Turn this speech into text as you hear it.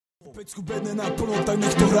Pecku bedne naplno, tak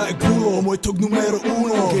nech to hraje kulo. Môj tok numero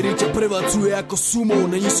uno, kedy ťa prevádzuje ako sumo.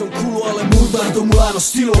 Není som kulo, ale múdar do Mulano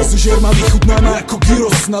stylo. Žer ma vychutnána ako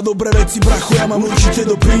gyros. Na dobré veci, brachu, ja mám určite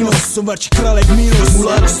do prínos. Som vači kráľ jak Minos.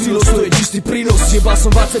 Mulano stylo, to je čistý prínos. Jebal som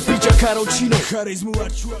 20 piča Karolčino. Charizmu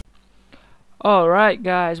vaču. Alright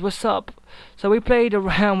guys, what's up? So we played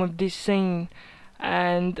around with this scene.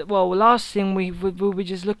 And well, last scene we were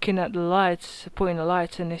just looking at the lights, putting the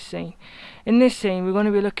lights in this scene. In this scene, we're going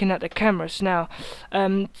to be looking at the cameras now.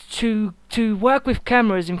 To work with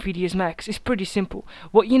cameras in 3ds Max, it's pretty simple.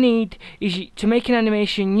 What you need is to make an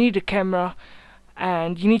animation, you need a camera,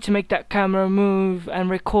 and you need to make that camera move and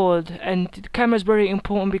record. And the camera is very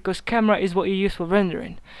important because camera is what you use for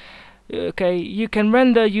rendering. Okay, you can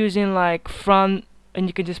render using like front, and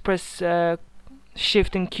you can just press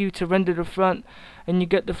Shift and Q to render the front, and you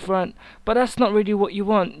get the front, but that's not really what you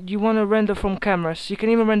want. You want to render from cameras. You can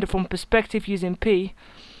even render from perspective using P,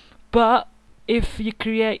 but if you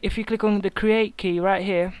click on the create key right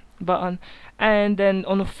here button, and then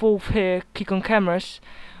on the fourth here click on cameras,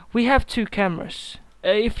 we have two cameras.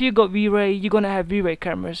 If you got V-Ray, you're gonna have V-Ray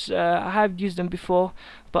cameras. I have used them before,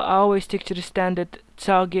 but I always stick to the standard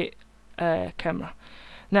target camera.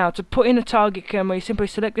 Now, to put in a target camera, you simply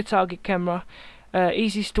select the target camera.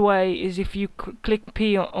 Easiest way is if you click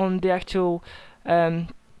P on the actual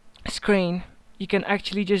screen, you can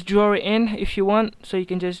actually just draw it in if you want. So you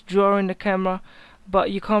can just draw in the camera,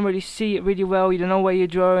 but you can't really see it really well. You don't know where you're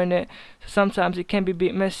drawing it. So sometimes it can be a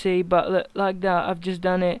bit messy, but like that, I've just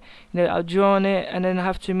done it. You know, I've drawn it, and then I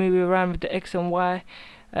have to move it around with the X and Y,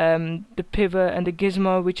 the pivot and the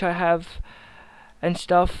gizmo which I have and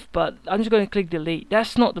stuff. But I'm just going to click delete.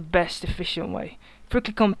 That's not the best efficient way. If we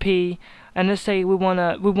click on P, and let's say we want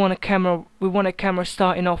a camera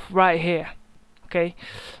starting off right here. Okay,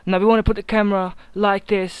 now we want to put the camera like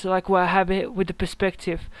this, like where I have it with the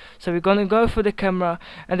perspective. So we're gonna go for the camera,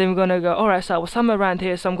 and then we're gonna go, alright, so I was somewhere around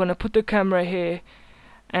here, so I'm gonna put the camera here,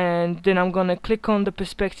 and then I'm gonna click on the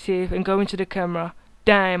perspective and go into the camera.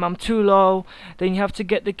 Damn, I'm too low. Then you have to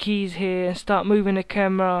get the keys here and start moving the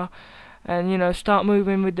camera, and you know, start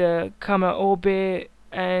moving with the camera orbit,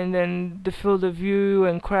 and then the field of view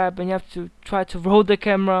and crap, and you have to try to roll the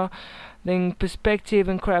camera, then perspective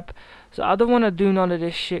and crap. So I don't want to do none of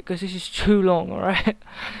this shit because this is too long. Alright,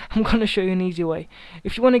 I'm gonna show you an easy way.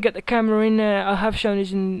 If you want to get the camera in there, I have shown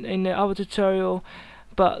this in the other tutorial,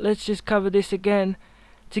 but let's just cover this again.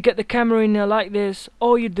 To get the camera in there like this,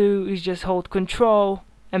 all you do is just hold Control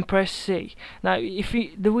and press C. Now, if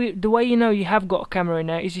you, the way you know you have got a camera in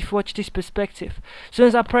there is if you watch this perspective. As soon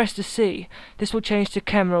as I press the C, this will change to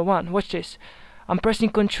camera 1. Watch this. I'm pressing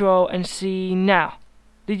Control and C now.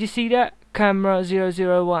 Did you see that? Camera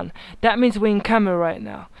 001. That means we're in camera right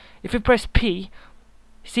now. If we press P,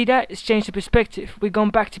 see that? It's changed to perspective. We've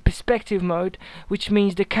gone back to perspective mode, which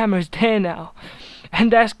means the camera's there now.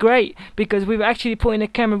 And that's great, because we've actually put in a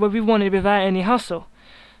camera where we wanted without any hustle.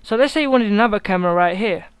 So let's say you wanted another camera right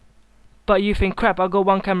here, but you think, crap, I'll go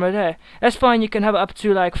one camera there. That's fine, you can have up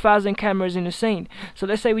to like 1,000 cameras in the scene. So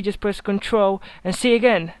let's say we just press Control and C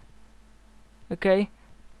again. Okay,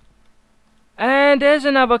 and there's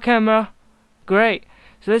another camera. Great.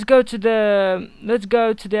 So let's go to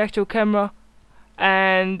the actual camera,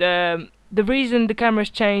 and the reason the camera's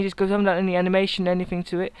changed is because I haven't done any animation, anything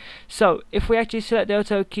to it. So if we actually select the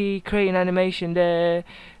auto key, create an animation there,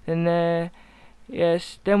 then there.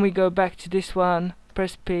 Yes, then we go back to this one,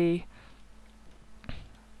 press P,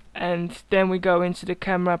 and then we go into the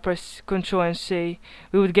camera, press Control and C,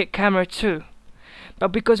 we would get camera 2. But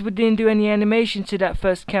because we didn't do any animation to that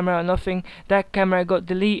first camera or nothing, that camera got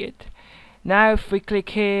deleted. Now if we click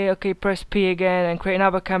here, okay, press P again and create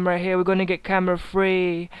another camera here, we're going to get camera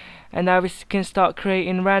 3, and now we can start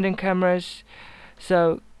creating random cameras.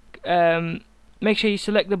 So make sure you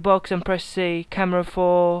select the box and press C, camera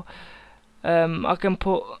 4. I can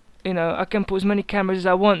put as many cameras as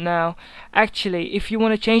I want now. Actually, if you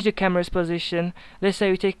want to change the camera's position, let's say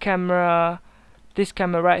we take this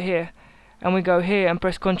camera right here, and we go here and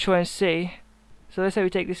press Control and C. So let's say we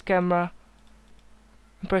take this camera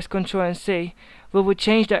and press Control and C. We will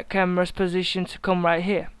change that camera's position to come right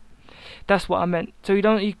here. That's what I meant. So you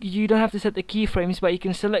don't have to set the keyframes, but you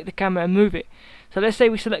can select the camera and move it. So let's say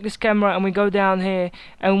we select this camera and we go down here,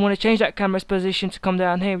 and we want to change that camera's position to come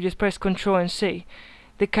down here. We just press Control and C.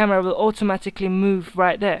 The camera will automatically move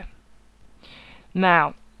right there.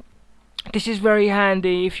 Now, this is very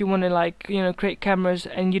handy if you want to, like, you know, create cameras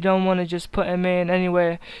and you don't want to just put them in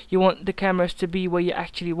anywhere. You want the cameras to be where you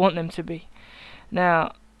actually want them to be.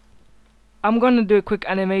 Now, I'm going to do a quick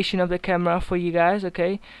animation of the camera for you guys.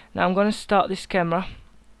 Okay, now I'm going to start this camera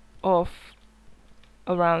off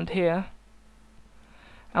around here.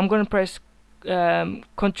 I'm gonna press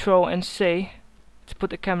Control and C to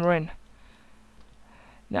put the camera in.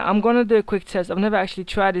 Now I'm gonna do a quick test. I've never actually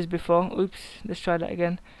tried this before. Oops, let's try that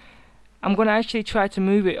again. I'm gonna actually try to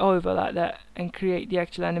move it over like that and create the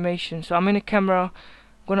actual animation. So I'm in the camera,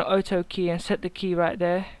 I'm gonna auto key and set the key right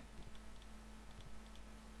there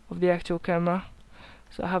of the actual camera.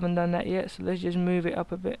 So I haven't done that yet, so let's just move it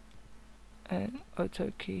up a bit and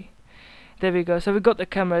auto key. There we go. So we've got the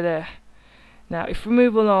camera there. Now if we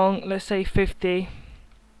move along, let's say 50,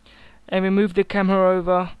 and we move the camera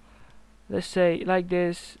over, let's say like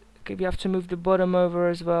this. Okay, we have to move the bottom over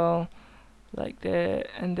as well, like there,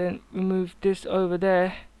 and then we move this over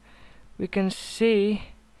there. We can see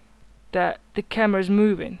that the camera is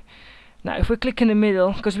moving. Now if we click in the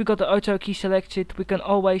middle, because we got the auto key selected, we can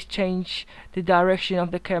always change the direction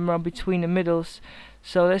of the camera between the middles.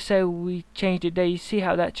 So let's say we changed it there. You see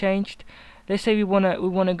how that changed? Let's say we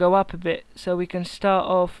wanna go up a bit, so we can start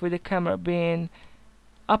off with the camera being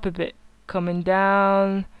up a bit, coming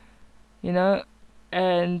down, you know,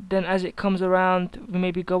 and then as it comes around, we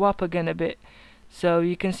maybe go up again a bit. So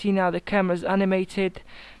you can see now the camera's animated.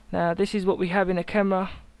 Now this is what we have in the camera.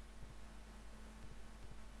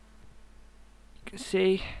 You can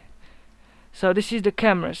see. So this is the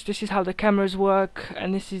cameras. This is how the cameras work,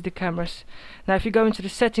 and this is the cameras. Now if you go into the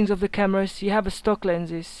settings of the cameras, you have a stock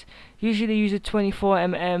lenses. Usually use a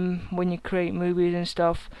 24mm when you create movies and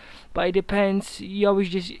stuff, but it depends. You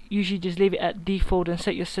always usually just leave it at default and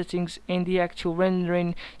set your settings in the actual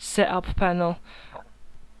rendering setup panel.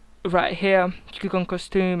 Right here, you click on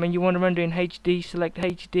costume and you want to render in HD, select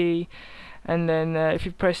HD, and then if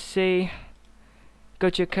you press C, go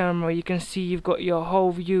to your camera, you can see you've got your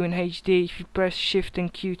whole view in HD. If you press Shift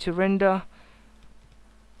and Q to render,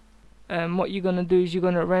 what you're gonna do is you're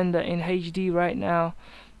gonna render in HD right now,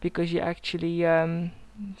 because you actually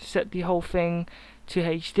set the whole thing to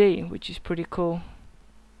HD, which is pretty cool.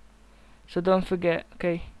 So don't forget,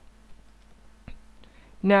 okay.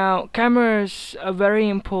 Now cameras are very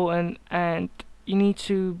important, and you need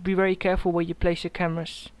to be very careful where you place your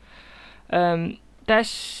cameras.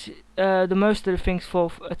 That's the most of the things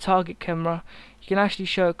for a target camera. You can actually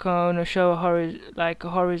show a cone or show a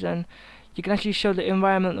horizon. You can actually show the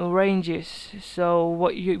environmental ranges, so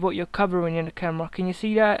what you're covering in the camera. Can you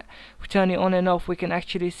see that? If we turn it on and off, we can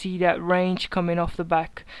actually see that range coming off the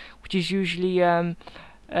back, which is usually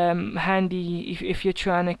handy if you're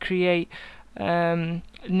trying to create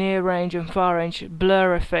near range and far range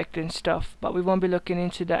blur effect and stuff, but we won't be looking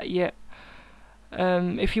into that yet.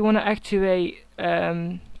 If you want to activate,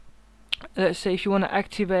 let's say if you want to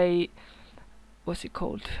activate, what's it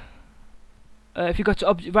called? If you go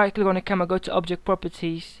to right click on the camera, go to object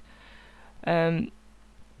properties.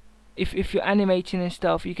 If you're animating and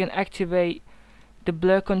stuff, you can activate the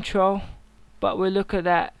blur control, but we'll look at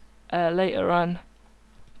that later on.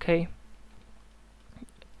 Okay.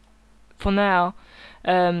 For now,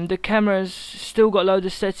 the camera's still got loads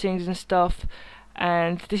of settings and stuff,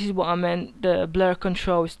 and this is what I meant. The blur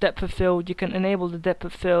control is depth of field. You can enable the depth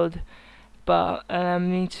of field, but you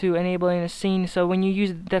need to enable in a scene. So when you use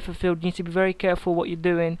the depth of field, you need to be very careful what you're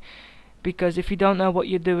doing, because if you don't know what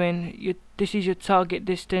you're doing, this is your target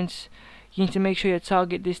distance. You need to make sure your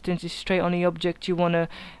target distance is straight on the object you want to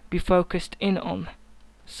be focused in on.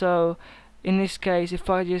 So in this case, if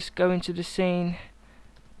I just go into the scene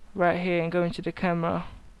right here and go into the camera,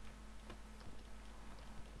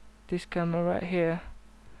 this camera right here,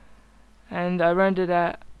 and I render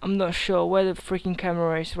that, I'm not sure where the freaking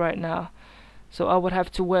camera is right now, so I would have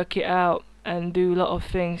to work it out and do a lot of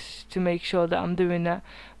things to make sure that I'm doing that.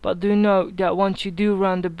 But do note that once you do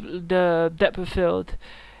run the depth of field,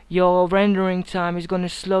 your rendering time is going to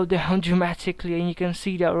slow down dramatically, and you can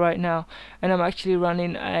see that right now. And I'm actually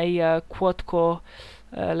running a quad core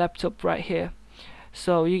laptop right here,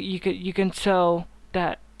 so you can tell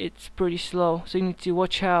that it's pretty slow, so you need to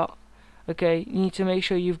watch out. Okay, you need to make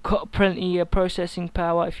sure you've got plenty of processing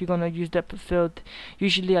power if you're gonna use depth of field.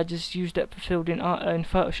 Usually I just use depth of field in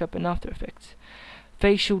Photoshop and After Effects.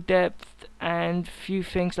 Facial depth and few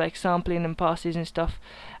things like sampling and passes and stuff,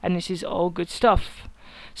 and this is all good stuff.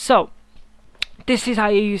 So this is how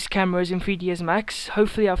you use cameras in 3ds Max.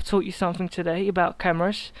 Hopefully I've taught you something today about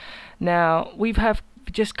cameras. Now we have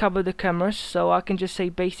just covered the cameras, so I can just say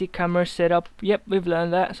basic camera setup. Yep, we've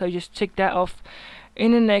learned that, so just tick that off.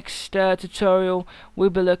 In the next tutorial, we'll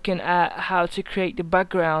be looking at how to create the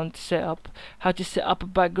background setup, how to set up a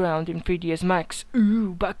background in 3ds Max.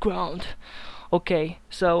 Ooh, background. Okay,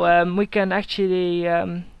 so we can actually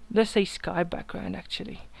let's say sky background,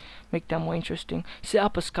 actually make that more interesting. Set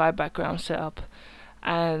up a sky background setup.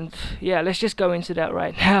 And yeah, let's just go into that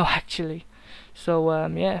right now actually. So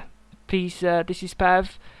yeah, peace. This is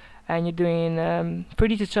Pav, and you're doing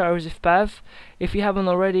 3D tutorials with Pav. If you haven't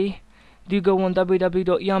already, do go on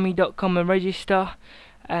www.yummy.com and register.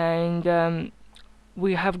 And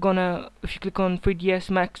we have gonna, if you click on 3ds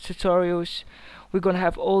Max tutorials, we're gonna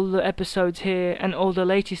have all the episodes here and all the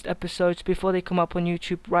latest episodes before they come up on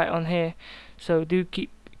YouTube right on here. So do keep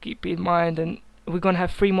in mind, and we're gonna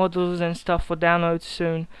have free models and stuff for downloads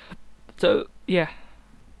soon. So yeah,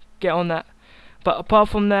 get on that. But apart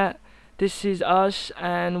from that, this is us,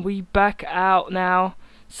 and we back out now.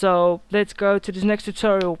 So let's go to this next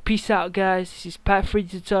tutorial. Peace out, guys. This is Pat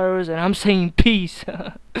 3D Tutorials, and I'm saying peace.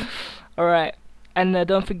 Alright, and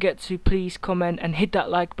don't forget to please comment and hit that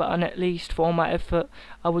like button at least for all my effort.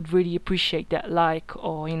 I would really appreciate that like,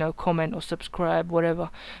 or you know, comment or subscribe, whatever.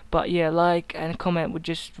 But yeah, like and comment would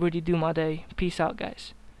just really do my day. Peace out,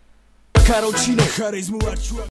 guys.